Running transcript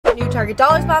Target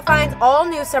Dollar Spot finds, all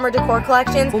new summer decor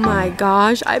collections. Oh my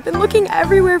gosh, I've been looking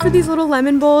everywhere for these little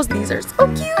lemon bowls. These are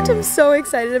so cute. I'm so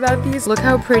excited about these. Look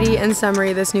how pretty and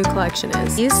summery this new collection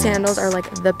is. These sandals are like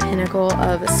the pinnacle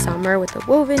of summer with the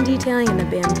woven detailing and the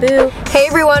bamboo. Hey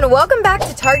everyone, welcome back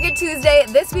to Target Tuesday.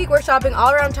 This week we're shopping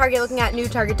all around Target looking at new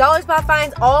Target Dollar Spot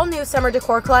finds, all new summer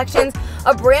decor collections,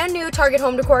 a brand new Target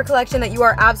Home Decor collection that you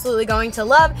are absolutely going to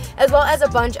love, as well as a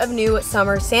bunch of new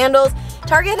summer sandals.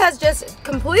 Target has just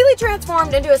completely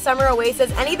transformed into a summer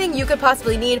oasis. Anything you could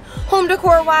possibly need home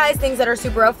decor wise, things that are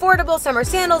super affordable, summer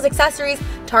sandals, accessories,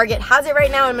 Target has it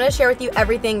right now. I'm going to share with you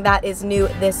everything that is new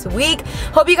this week.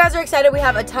 Hope you guys are excited. We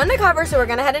have a ton to cover, so we're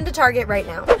going to head into Target right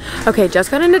now. Okay, just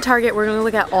got into Target. We're going to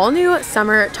look at all new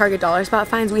summer Target Dollar Spot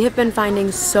finds. We have been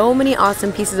finding so many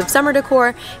awesome pieces of summer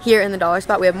decor here in the Dollar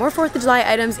Spot. We have more 4th of July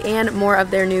items and more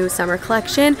of their new summer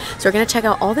collection. So we're going to check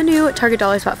out all the new Target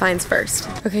Dollar Spot finds first.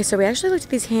 Okay, so we actually looked at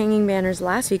these hanging banners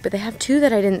last week, but they have two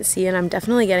that I didn't see, and I'm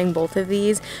definitely getting both of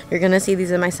these. You're going to see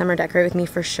these in my summer decorate with me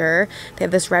for sure. They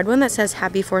have this red one that says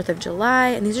Happy 4th of July,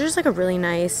 and these are just like a really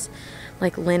nice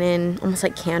like linen, almost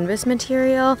like canvas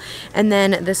material, and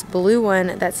then this blue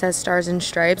one that says Stars and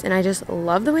Stripes, and I just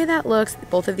love the way that looks.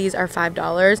 Both of these are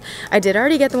 $5. I did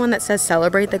already get the one that says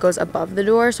Celebrate that goes above the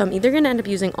door, so I'm either going to end up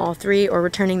using all three or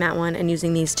returning that one and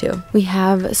using these two. We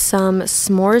have some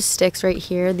s'mores sticks right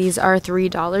here. These are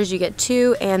 $3. You get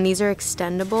two, and these are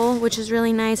extendable, which is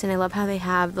really nice, and I love how they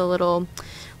have the little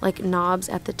like knobs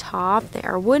at the top. They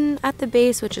are wooden at the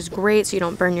base, which is great so you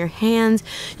don't burn your hands.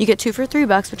 You get two for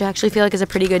 $3, which I actually feel like is a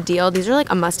pretty good deal. These are like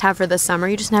a must-have for the summer.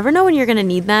 You just never know when you're gonna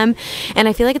need them, and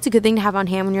I feel like it's a good thing to have on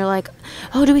hand when you're like,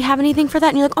 oh, do we have anything for that?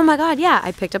 And you're like, oh my god, yeah,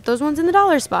 I picked up those ones in the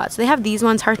Dollar Spot. So they have these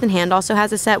ones. Hearth and Hand also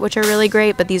has a set, which are really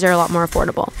great, but these are a lot more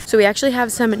affordable. So we actually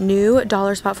have some new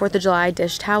Dollar Spot 4th of July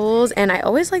dish towels, and I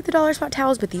always like the Dollar Spot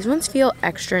towels, but these ones feel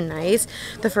extra nice.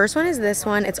 The first one is this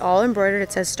one. It's all embroidered.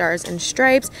 It says Stars and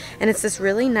Stripes, and it's this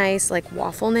really nice like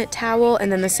waffle knit towel,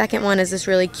 and then the second one is this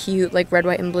really cute like red,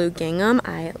 white, and blue gingham.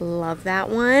 I love that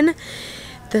one.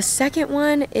 The second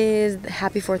one is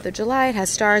Happy 4th of July. It has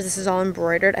stars. This is all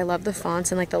embroidered. I love the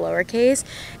fonts and like the lowercase,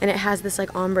 and it has this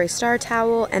like ombre star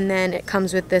towel, and then it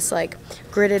comes with this like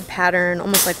gridded pattern,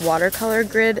 almost like watercolor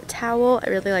grid towel. I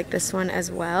really like this one as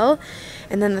well.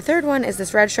 And then the third one is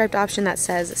this red striped option that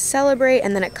says Celebrate,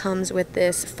 and then it comes with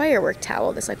this firework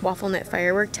towel, this like waffle knit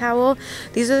firework towel.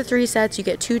 These are the three sets. You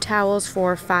get two towels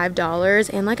for $5,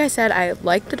 and like I said, I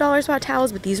like the Dollar Spot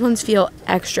towels, but these ones feel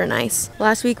extra nice.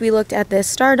 Last week we looked at this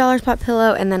Star Dollar Spot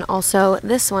pillow, and then also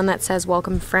this one that says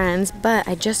Welcome Friends, but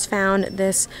I just found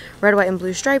this red, white, and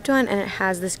blue striped one, and it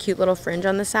has this cute little fringe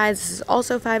on the sides. This is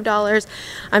also $5.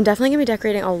 I'm definitely gonna be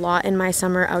decorating a lot in my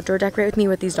summer outdoor decorate with me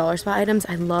with these Dollar Spot items.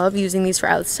 I love using these for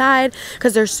outside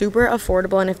because they're super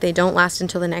affordable, and if they don't last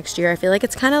until the next year, I feel like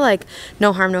it's kind of like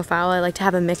no harm, no foul. I like to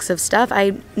have a mix of stuff.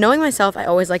 Knowing myself, I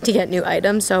always like to get new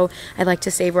items, so I like to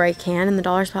save where I can, and the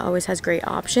Dollar Spot always has great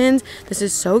options. This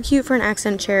is so cute for an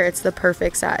accent chair. It's the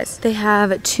perfect size. They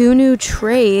have two new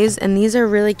trays, and these are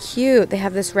really cute. They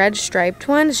have this red striped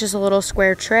one. It's just a little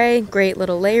square tray, great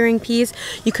little layering piece.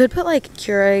 You could put like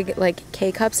Keurig like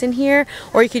K-cups in here,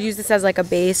 or you could use this as like a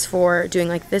base for doing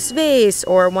like this vase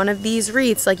or one of these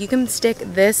wreaths. Like you can stick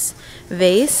this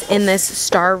vase in this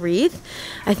star wreath.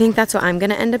 I think that's what I'm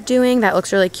gonna end up doing. That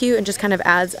looks really cute and just kind of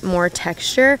adds more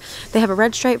texture. They have a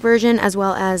red stripe version as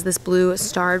well as this blue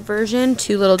starred version.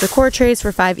 Two little decor trays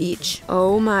for $5 each.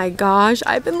 Oh my gosh,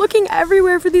 I've been looking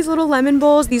everywhere for these little lemon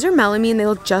bowls. These are melamine. They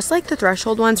look just like the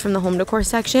Threshold ones from the home decor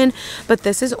section, but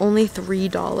this is only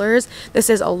 $3. This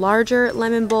is a larger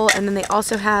lemon bowl, and then they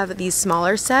also have these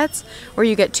smaller sets where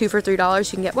you get two for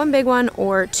 $3. You can get one big one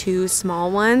or two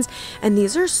small ones, and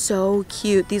these are so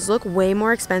cute. These look way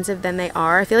more expensive than they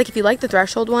are. I feel like if you like the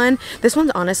Threshold one, this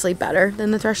one's honestly better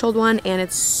than the Threshold one, and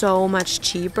it's so much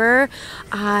cheaper.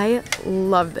 I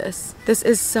love this. This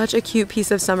is such a cute piece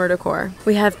of summer decor.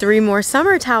 We have three more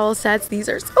summer towel sets. These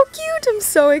are so cute. I'm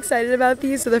so excited about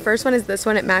these. So the first one is this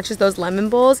one. It matches those lemon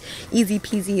bowls. Easy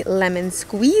peasy lemon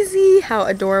squeezy. How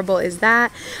adorable is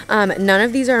that? None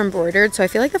of these are embroidered, so I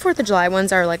feel like the 4th of July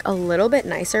ones are like a little bit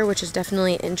nicer, which is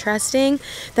definitely interesting.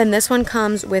 Then this one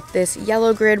comes with this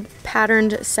yellow grid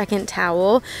patterned second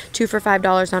towel. Two for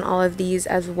 $5 on all of these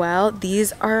as well.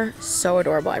 These are so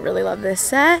adorable. I really love this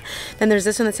set. Then there's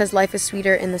this one that says Life is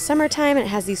Sweeter in the Summertime, and it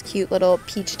has these cute little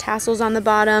peach tassels on the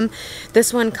bottom.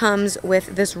 This one comes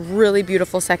with this really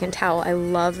beautiful second towel. I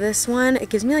love this one. It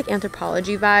gives me like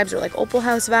Anthropologie vibes or like Opal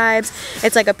House vibes.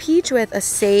 It's like a peach with a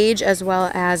sage as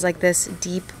well as like this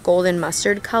deep golden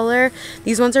mustard color.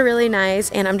 These ones are really nice,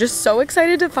 and I'm just so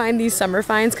excited to find these summer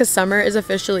finds because summer is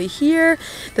officially here.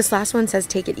 This last one says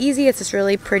take it easy. It's this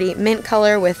really pretty mint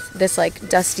color with this like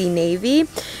dusty navy.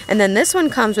 And then this one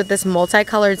comes with this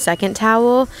multicolored second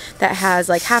towel that has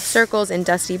like half circles in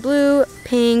dusty blue,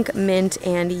 pink, mint,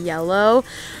 and yellow.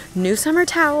 New summer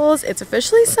towels. It's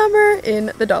officially summer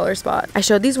in the dollar spot. I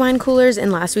showed these wine coolers in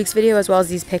last week's video as well as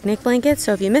these picnic blankets,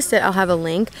 so if you missed it, I'll have a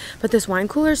link. But this wine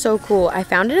cooler is so cool. I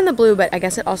found it in the blue, but I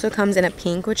guess it also comes in a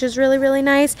pink, which is really, really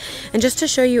nice. And just to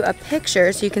show you a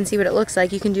picture so you can see what it looks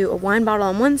like, you can do a wine bottle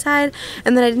on one side,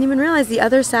 and then I didn't even realize the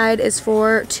other side is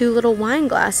for 2 little wine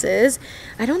glasses.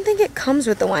 I don't think it comes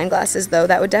with the wine glasses though.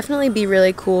 That would definitely be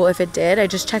really cool if it did. I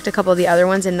just checked a couple of the other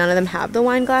ones and none of them have the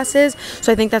wine glasses,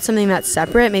 so I think that's something that's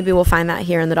separate. Maybe we'll find that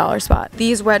here in the dollar spot.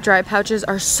 These wet dry pouches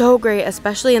are so great,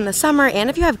 especially in the summer, and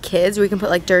if you have kids where you can put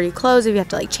like dirty clothes if you have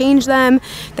to like change them.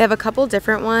 They have a couple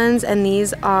different ones, and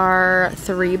these are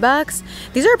 $3.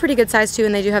 These are a pretty good size too,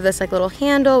 and they do have this like little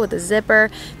handle with a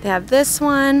zipper. They have this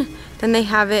one, then they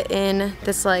have it in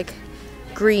this like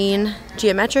green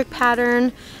geometric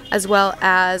pattern, as well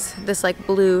as this like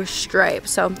blue stripe.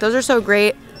 So those are so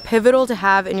great. Pivotal to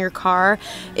have in your car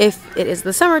if it is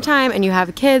the summertime and you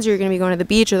have kids or you're gonna be going to the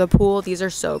beach or the pool. These are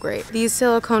so great. These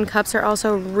silicone cups are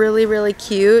also really, really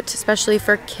cute, especially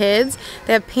for kids.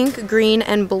 They have pink, green,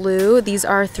 and blue. These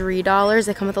are $3.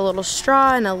 They come with a little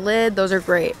straw and a lid. Those are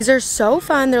great. These are so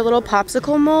fun. They're little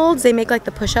popsicle molds. They make like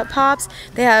the push-up pops.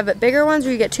 They have bigger ones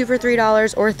where you get 2 for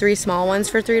 $3 or 3 small ones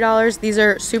for $3. These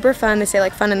are super fun. They say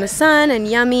like fun in the sun and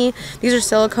yummy. These are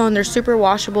silicone. They're super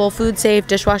washable, food safe,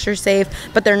 dishwasher safe,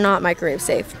 but they're not microwave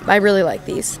safe. I really like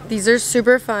these. These are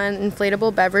super fun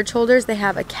inflatable beverage holders. They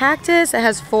have a cactus. It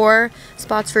has 4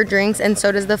 spots for drinks, and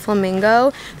so does the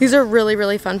flamingo. These are really,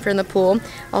 really fun for in the pool.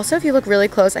 Also, if you look really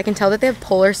close, I can tell that they have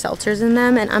polar seltzers in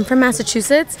them, and I'm from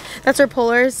Massachusetts. That's where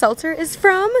polar seltzer is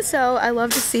from, so I love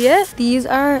to see it. These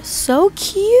are so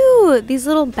cute. These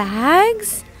little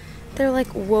bags. They're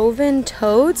like woven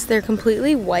totes. They're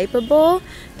completely wipeable.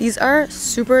 These are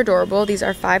super adorable. These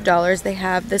are $5. They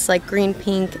have this like green,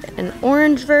 pink, and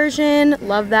orange version.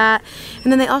 Love that.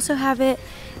 And then they also have it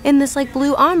in this like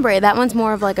blue ombre. That one's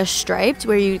more of like a striped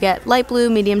where you get light blue,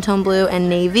 medium tone blue, and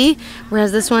navy,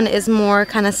 whereas this one is more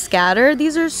kind of scattered.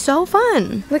 These are so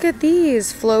fun. Look at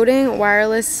these, floating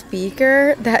wireless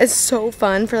speaker. That is so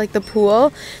fun for like the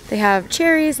pool. They have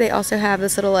cherries. They also have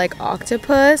this little like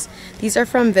octopus. These are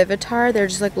from Vivitar. They're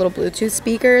just like little Bluetooth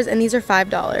speakers, and these are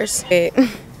 $5. Wait,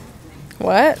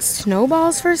 what?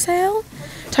 Snowballs for sale?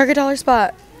 Target dollar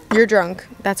spot. You're drunk.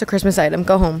 That's a Christmas item.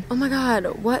 Go home. Oh my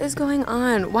god, what is going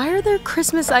on? Why are there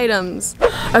Christmas items?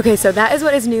 Okay, so that is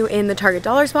what is new in the Target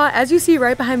dollar spot. As you see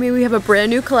right behind me, we have a brand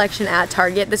new collection at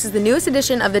Target. This is the newest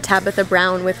edition of the Tabitha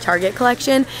Brown with Target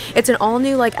collection. It's an all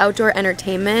new like outdoor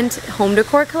entertainment home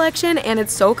decor collection, and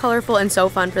it's so colorful and so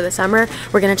fun for the summer.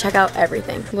 We're gonna check out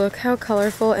everything. Look how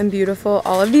colorful and beautiful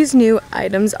all of these new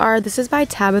items are. This is by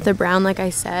Tabitha Brown, like I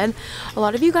said. A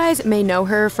lot of you guys may know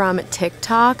her from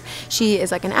TikTok. She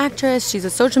is like an actress. She's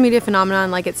a social media phenomenon,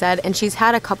 like it said, and she's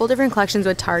had a couple different collections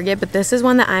with Target, but this is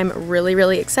one that I'm really,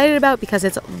 really excited about because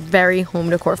it's very home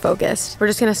decor focused. We're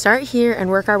just gonna start here and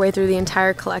work our way through the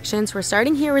entire collection. So we're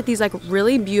starting here with these like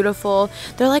really beautiful,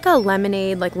 they're like a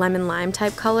lemonade, like lemon lime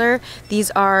type color.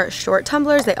 These are short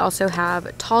tumblers. They also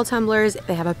have tall tumblers.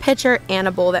 They have a pitcher and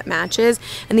a bowl that matches,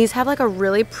 and these have like a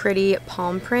really pretty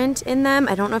palm print in them.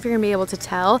 I don't know if you're gonna be able to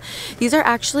tell. These are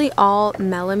actually all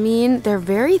melamine. They're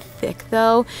very thick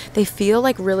though. They feel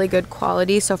like really good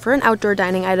quality, so for an outdoor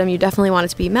dining item you definitely want it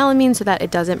to be melamine so that it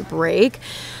doesn't break.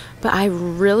 But I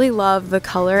really love the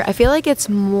color. I feel like it's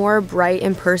more bright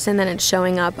in person than it's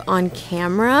showing up on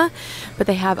camera, but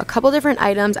they have a couple different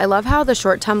items. I love how the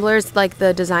short tumblers, like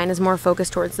the design is more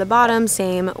focused towards the bottom.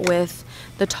 Same with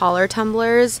the taller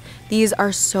tumblers. These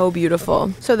are so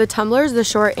beautiful. So the tumblers, the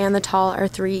short and the tall, are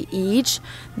 $3 each.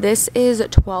 This is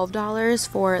 $12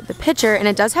 for the pitcher, and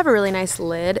it does have a really nice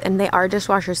lid, and they are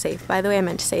dishwasher safe, by the way. I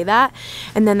meant to say that.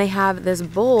 And then they have this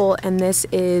bowl, and this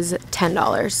is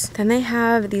 $10. Then they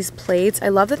have these plates. I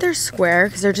love that they're square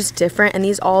because they're just different, and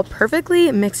these all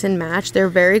perfectly mix and match. They're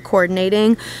very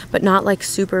coordinating, but not like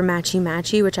super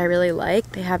matchy-matchy, which I really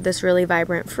like. They have this really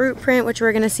vibrant fruit print, which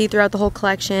we're gonna see throughout the whole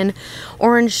collection.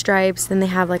 Orange stripes, then they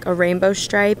have like a rainbow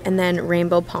stripe, and then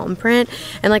rainbow palm print.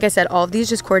 And like I said, all of these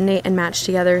just coordinate and match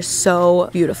together so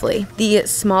beautifully. The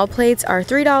small plates are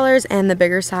 $3 and the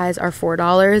bigger size are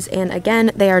 $4, and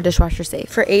again, they are dishwasher safe.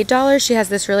 For $8, she has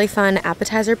this really fun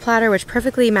appetizer platter, which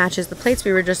perfectly matches the plates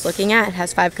we were just looking at. It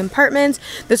has 5 compartments.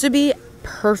 This would be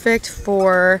perfect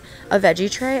for a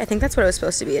veggie tray. I think that's what it was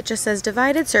supposed to be. It just says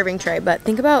divided serving tray, but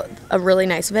think about a really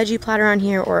nice veggie platter on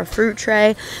here or a fruit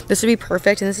tray. This would be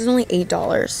perfect, and this is only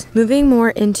 $8. Moving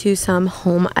more into some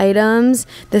home items,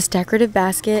 this decorative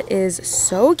basket is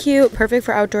so cute, perfect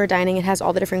for outdoor dining. It has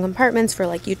all the different compartments for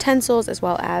like utensils as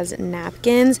well as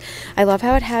napkins. I love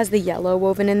how it has the yellow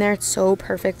woven in there. It's so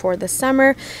perfect for the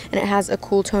summer, and it has a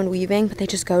cool tone weaving, but they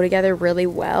just go together really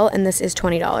well, and this is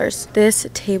 $20. This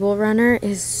table runner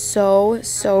is so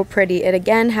pretty. It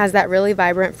again has that really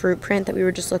vibrant fruit print that we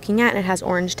were just looking at, and it has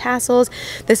orange tassels.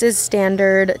 This is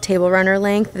standard table runner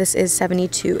length. This is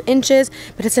 72 inches,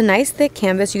 but it's a nice thick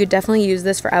canvas. You could definitely use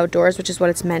this for outdoors, which is what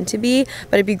it's meant to be,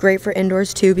 but it'd be great for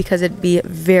indoors too because it'd be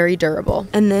very durable.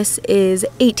 And this is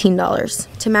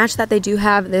 $18. To match that, they do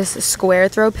have this square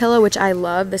throw pillow, which I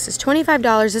love. This is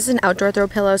 $25. This is an outdoor throw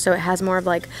pillow, so it has more of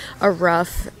like a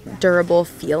rough, durable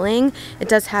feeling. It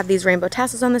does have these rainbow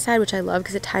tassels on the side, which I love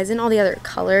because it ties in all the other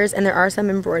colors, and there are some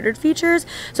embroidered features.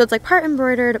 So it's like part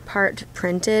embroidered, part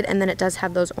printed, and then it does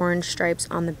have those orange stripes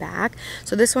on the back.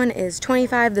 So this one is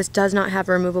 $25. This does not have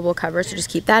a removable cover, so just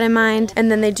keep that in mind.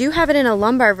 And then they do have it in a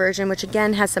lumbar version, which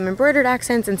again has some embroidered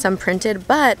accents and some printed,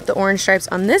 but the orange stripes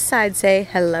on this side say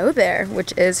hello there,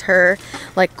 which is her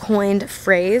like coined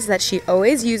phrase that she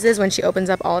always uses when she opens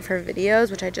up all of her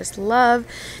videos, which I just love.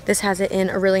 This has it in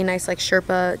a really nice like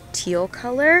Sherpa teal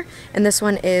color, and this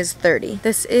one is $30.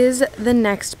 This is the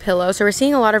next pillow. So we're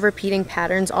seeing a lot of repeating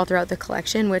patterns all throughout the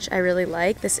collection, which I really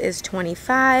like. This is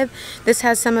 $25. This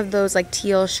has some of those like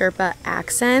teal Sherpa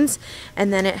accents,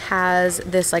 and then it has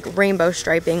this like rainbow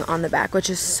striping on the back, which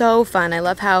is so fun. I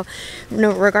love how,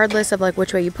 regardless of like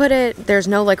which way you put it, there's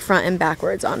no like front and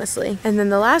backwards, honestly. And then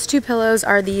the last two pillows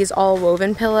are these all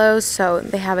woven pillows. So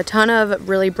they have a ton of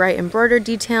really bright embroidered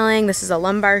detailing. This is a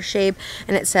lumbar shape,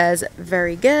 and it says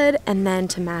very good. And then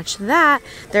to match that,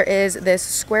 there is this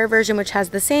square version, which has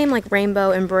the same like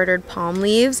rainbow embroidered palm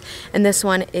leaves, and this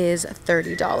one is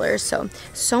 $30.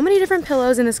 So many different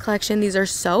pillows in this collection. These are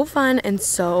so fun and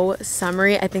so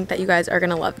summery. I think that you guys are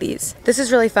gonna love these. This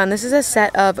is really fun. This is a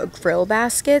set of grill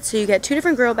baskets. So you get two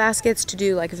different grill baskets to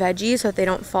do like veggies so that they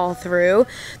don't fall through.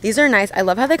 These are nice. I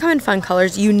love how they come in fun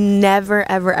colors. You never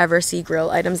ever see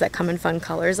grill items that come in fun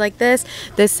colors like this.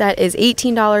 This set is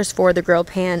 $18 for the grill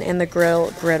pan and the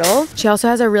grill griddle. She also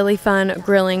has a really fun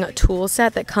grilling tool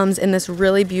set that comes in this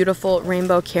really beautiful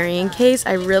rainbow carrying case.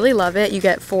 I really love it. You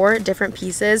get 4 different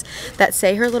pieces that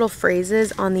say her little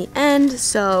phrases on the end.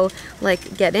 So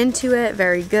like get into it,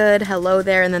 very good, hello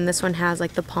there, and then this one has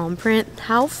like the palm print.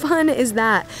 How fun is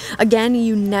that? Again,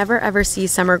 you never ever see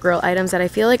summer grill items that I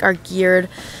feel like are geared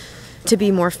to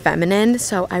be more feminine,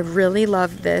 so I really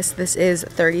love this. This is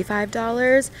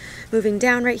 $35. Moving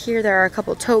down right here, there are a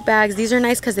couple tote bags. These are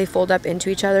nice because they fold up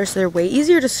into each other, so they're way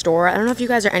easier to store. I don't know if you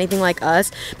guys are anything like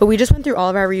us, but we just went through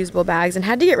all of our reusable bags and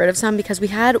had to get rid of some because we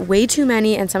had way too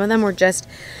many, and some of them were just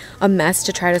a mess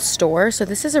to try to store. So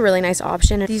this is a really nice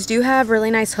option. These do have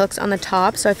really nice hooks on the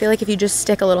top, so I feel like if you just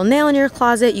stick a little nail in your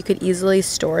closet, you could easily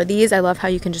store these. I love how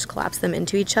you can just collapse them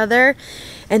into each other.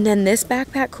 And then this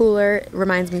backpack cooler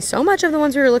reminds me so much of the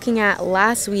ones we were looking at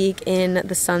last week in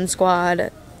the Sun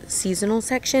Squad seasonal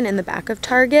section in the back of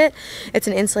Target. It's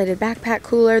an insulated backpack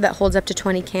cooler that holds up to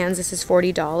 20 cans. This is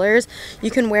 $40. You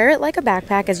can wear it like a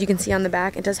backpack, as you can see on the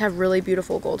back. It does have really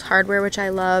beautiful gold hardware, which I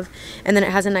love, and then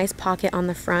it has a nice pocket on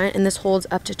the front, and this holds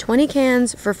up to 20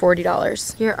 cans for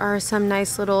 $40. Here are some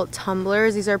nice little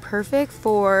tumblers. These are perfect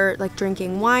for like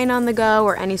drinking wine on the go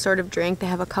or any sort of drink. They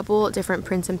have a couple different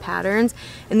prints and patterns,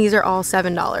 and these are all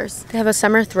 $7. They have a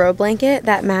summer throw blanket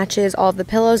that matches all of the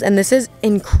pillows, and this is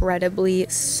incredibly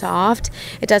soft.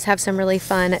 It does have some really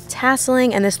fun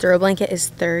tasseling, and this throw blanket is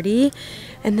 $30.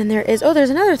 And then there is, oh, there's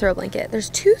another throw blanket.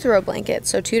 There's 2 throw blankets,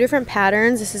 so 2 different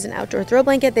patterns. This is an outdoor throw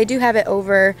blanket. They do have it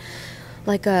over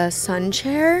like a sun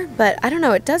chair, but I don't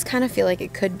know, it does kind of feel like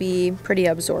it could be pretty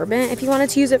absorbent if you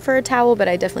wanted to use it for a towel, but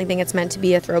I definitely think it's meant to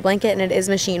be a throw blanket, and it is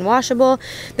machine washable.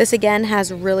 This again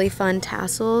has really fun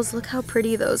tassels. Look how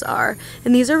pretty those are,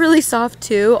 and these are really soft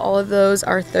too. All of those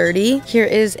are $30. Here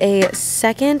is a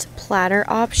second platter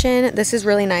option. This is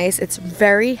really nice. It's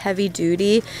very heavy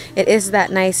duty. It is that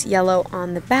nice yellow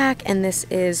on the back, and this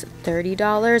is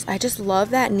 $30. I just love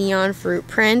that neon fruit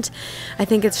print. I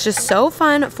think it's just so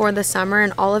fun for the summer,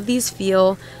 and all of these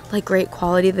feel like great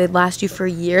quality. They'd last you for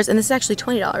years, and this is actually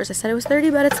 $20. I said it was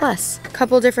 $30, but it's less. A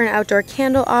couple different outdoor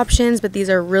candle options, but these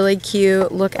are really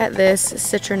cute. Look at this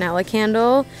citronella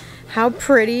candle. How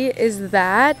pretty is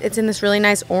that? It's in this really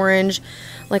nice orange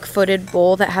like footed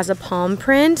bowl that has a palm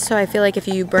print, so I feel like if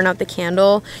you burn out the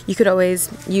candle, you could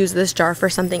always use this jar for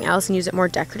something else and use it more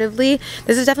decoratively.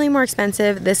 This is definitely more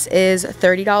expensive. This is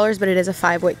 $30, but it is a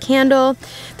 5-wick candle.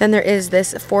 Then there is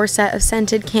this 4 set of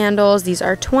scented candles. These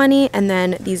are $20, and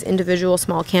then these individual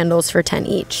small candles for $10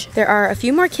 each. There are a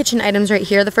few more kitchen items right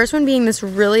here. The first one being this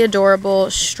really adorable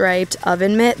striped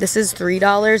oven mitt. This is $3.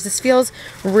 This feels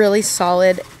really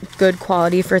solid, good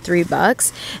quality for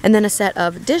 $3. And then a set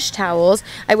of dish towels.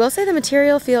 I will say the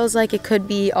material feels like it could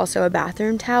be also a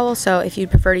bathroom towel, so if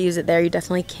you'd prefer to use it there, you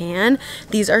definitely can.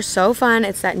 These are so fun.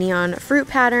 It's that neon fruit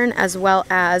pattern as well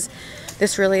as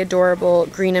this really adorable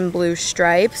green and blue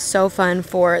stripe. So fun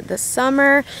for the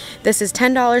summer. This is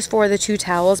 $10 for the 2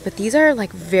 towels, but these are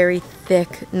like very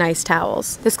thick, nice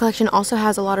towels. This collection also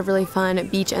has a lot of really fun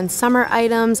beach and summer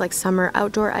items, like summer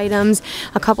outdoor items,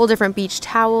 a couple different beach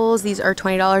towels. These are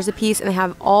 $20 a piece, and they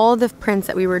have all the prints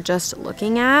that we were just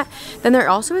looking at. Then there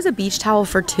also is a beach towel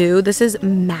for 2. This is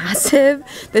massive.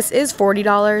 This is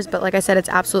 $40, but like I said, it's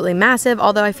absolutely massive,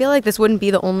 although I feel like this wouldn't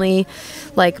be the only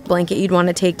like blanket you'd want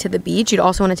to take to the beach. You'd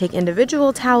also want to take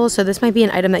individual towels, so this might be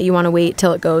an item that you want to wait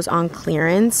till it goes on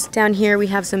clearance. Down here we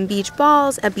have some beach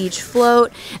balls, a beach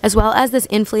float, as well as this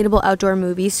inflatable outdoor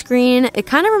movie screen. It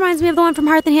kind of reminds me of the one from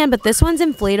Hearth and Hand, but this one's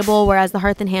inflatable, whereas the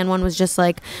Hearth and Hand one was just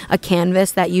like a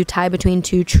canvas that you tie between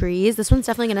 2 trees. This one's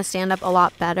definitely going to stand up a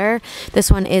lot better. This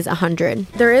one is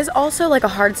 $100. There is also like a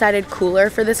hard-sided cooler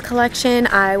for this collection.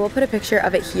 I will put a picture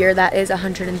of it here. That is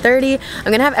 $130. I'm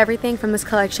going to have everything from this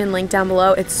collection linked down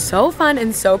below. It's so fun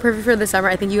and so perfect for the summer.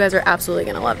 I think you guys are absolutely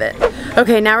going to love it.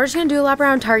 Okay, now we're just going to do a lap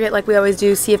around Target like we always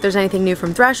do, see if there's anything new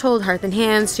from Threshold, Hearth and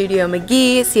Hand, Studio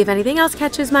McGee, see if anything else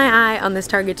catches my eye on this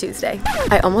Target Tuesday.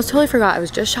 I almost totally forgot I was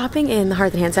just shopping in the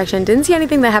Hearth and Hand section. Didn't see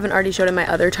anything that I haven't already showed in my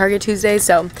other Target Tuesdays,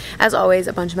 so as always,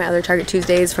 a bunch of my other Target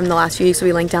Tuesdays from the last few weeks will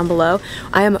be linked down below.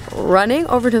 I am running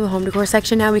over to the home decor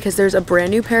section now because there's a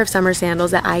brand new pair of summer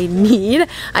sandals that I need.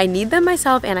 I need them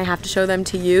myself and I have to show them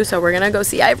to you, so we're gonna go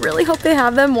see. I really hope they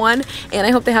have them, one, and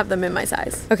I hope they have them in my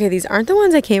size. Okay, these aren't the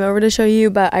ones I came over to show you,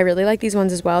 but I really like these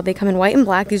ones as well. They come in white and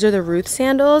black. These are the Ruth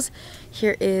sandals.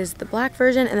 Here is the black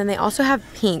version, and then they also have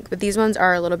pink, but these ones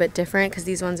are a little bit different because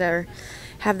these ones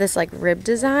have this like rib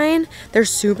design. They're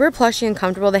super plushy and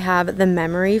comfortable. They have the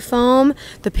memory foam.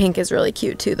 The pink is really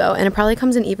cute too though, and it probably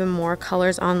comes in even more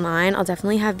colors online. I'll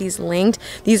definitely have these linked.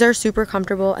 These are super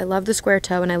comfortable. I love the square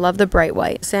toe and I love the bright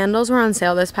white. Sandals were on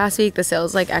sale this past week. The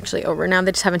sale's like actually over now.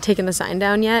 They just haven't taken the sign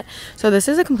down yet, so this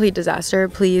is a complete disaster.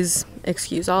 Please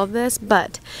excuse all of this,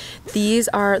 but these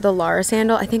are the Lara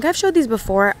sandal. I think I've showed these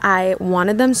before. I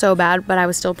wanted them so bad, but I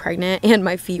was still pregnant and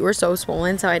my feet were so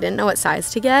swollen, so I didn't know what size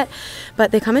to get.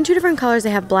 But they come in 2 different colors. They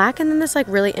have black and then this like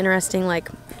really interesting like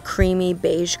creamy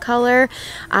beige color.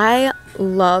 I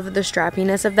love the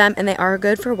strappiness of them, and they are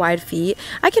good for wide feet.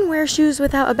 I can wear shoes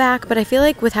without a back, but I feel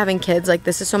like with having kids, like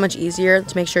this is so much easier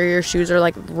to make sure your shoes are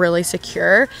like really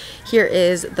secure. Here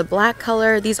is the black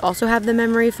color. These also have the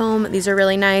memory foam. These are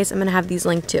really nice. I'm gonna have these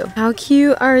linked too. How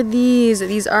cute are these?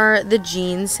 These are the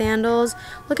jean sandals.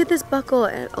 Look at this buckle.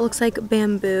 It looks like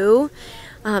bamboo.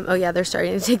 Oh yeah, they're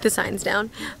starting to take the signs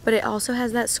down, but it also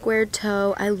has that squared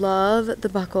toe. I love the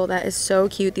buckle. That is so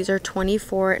cute. These are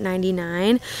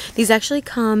 $24.99. These actually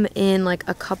come in like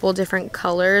a couple different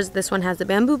colors. This one has the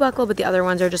bamboo buckle, but the other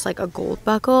ones are just like a gold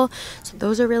buckle, so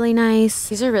those are really nice.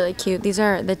 These are really cute. These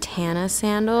are the Tana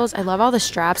sandals. I love all the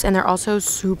straps, and they're also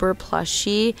super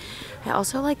plushy. I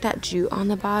also like that jute on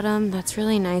the bottom. That's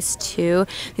really nice too.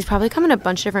 These probably come in a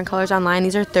bunch of different colors online.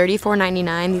 These are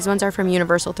 $34.99. These ones are from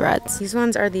Universal Threads. These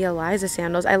ones are the Eliza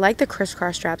sandals. I like the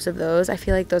crisscross straps of those. I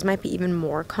feel like those might be even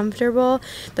more comfortable.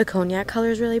 The cognac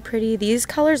color is really pretty. These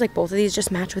colors, like both of these,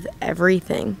 just match with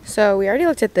everything. So we already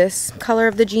looked at this color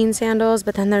of the jean sandals,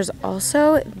 but then there's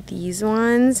also these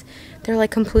ones. They're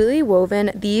like completely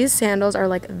woven. These sandals are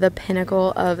like the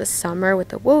pinnacle of summer with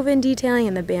the woven detailing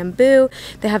and the bamboo.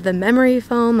 They have the memory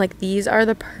foam. Like these are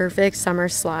the perfect summer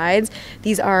slides.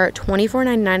 These are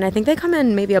 $24.99. I think they come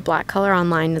in maybe a black color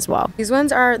online as well. These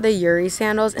ones are the Yuri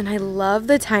sandals, and I love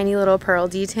the tiny little pearl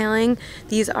detailing.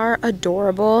 These are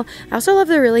adorable. I also love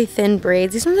the really thin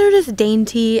braids. These ones are just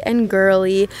dainty and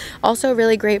girly. Also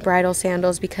really great bridal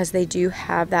sandals because they do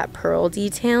have that pearl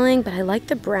detailing, but I like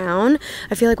the brown.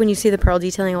 I feel like when you see the pearl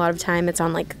detailing, a lot of time it's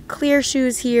on like clear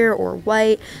shoes here or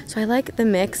white, so I like the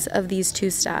mix of these two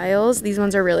styles. These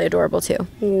ones are really adorable. adorable too.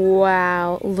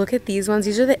 Wow, look at these ones.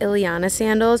 These are the ILY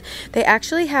sandals. They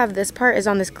actually have, this part is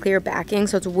on this clear backing,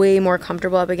 so it's way more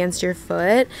comfortable up against your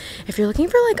foot. If you're looking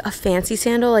for like a fancy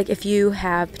sandal, like if you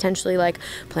have potentially like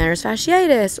plantar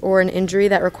fasciitis or an injury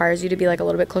that requires you to be like a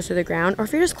little bit closer to the ground, or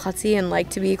if you're just klutzy and like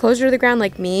to be closer to the ground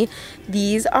like me,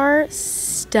 these are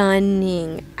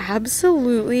stunning,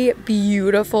 absolutely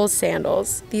beautiful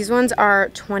sandals. These ones are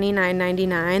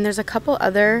 $29.99. There's a couple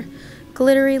other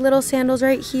glittery little sandals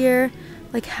right here.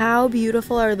 Like, how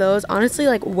beautiful are those? Honestly,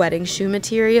 like wedding shoe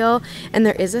material. And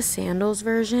there is a sandals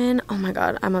version. Oh my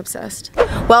god, I'm obsessed.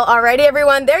 Well, alrighty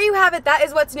everyone, there you have it. That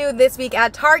is what's new this week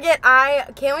at Target. I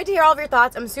can't wait to hear all of your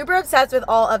thoughts. I'm super obsessed with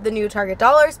all of the new Target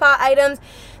Dollar Spot items.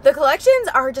 The collections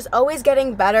are just always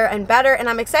getting better and better, and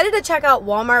I'm excited to check out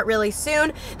Walmart really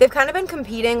soon. They've kind of been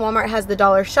competing. Walmart has the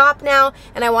dollar shop now,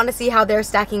 and I want to see how they're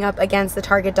stacking up against the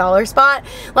Target Dollar Spot.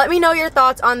 Let me know your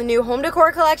thoughts on the new home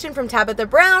decor collection from Tabitha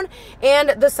Brown and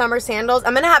the summer sandals.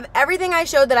 I'm going to have everything I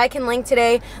showed that I can link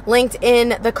today linked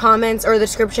in the comments or the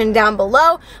description down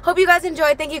below. Hope you guys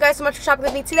enjoyed. Thank you guys so much for shopping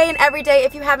with me today and every day.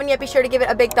 If you haven't yet, be sure to give it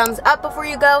a big thumbs up before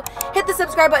you go. Hit the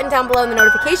subscribe button down below and the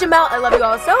notification bell. I love you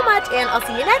all so much, and I'll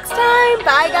see you next time.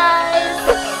 Bye,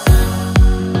 guys.